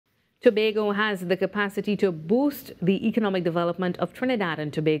Tobago has the capacity to boost the economic development of Trinidad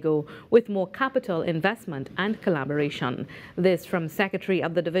and Tobago with more capital investment and collaboration. This from Secretary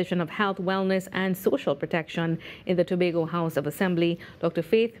of the Division of Health, Wellness and Social Protection in the Tobago House of Assembly, Dr.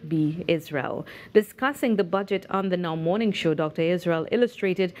 Faith B. Yisrael. Discussing the budget on the Now Morning Show, Dr. Yisrael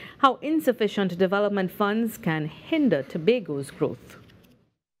illustrated how insufficient development funds can hinder Tobago's growth.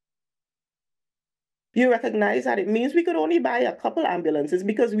 You recognize that it means we could only buy a couple ambulances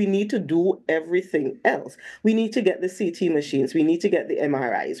because we need to do everything else. We need to get the CT machines. We need to get the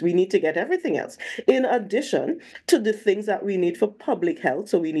MRIs. We need to get everything else. In addition to the things that we need for public health,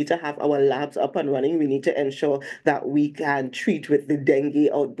 so we need to have our labs up and running. We need to ensure that we can treat with the dengue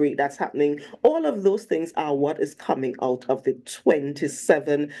outbreak that's happening. All of those things are what is coming out of the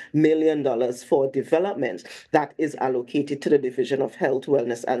 $27 million for development that is allocated to the Division of Health,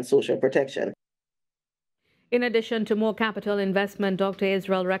 Wellness and Social Protection. In addition to more capital investment, Dr.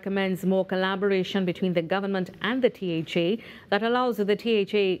 Yisrael recommends more collaboration between the government and the THA that allows the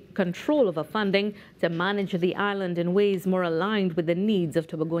THA control over funding to manage the island in ways more aligned with the needs of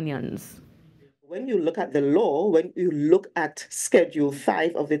Tobagonians. When you look at the law, when you look at Schedule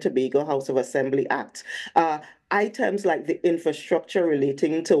 5 of the Tobago House of Assembly Act, items like the infrastructure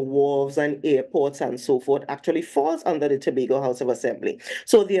relating to wharves and airports and so forth actually falls under the Tobago House of Assembly.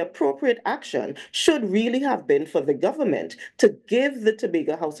 So the appropriate action should really have been for the government to give the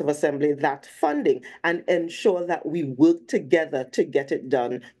Tobago House of Assembly that funding and ensure that we work together to get it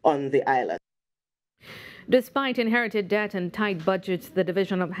done on the island. Despite inherited debt and tight budgets, the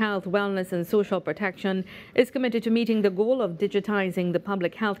Division of Health, Wellness and Social Protection is committed to meeting the goal of digitizing the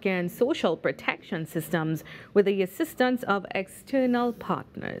public healthcare and social protection systems with the assistance of external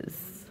partners.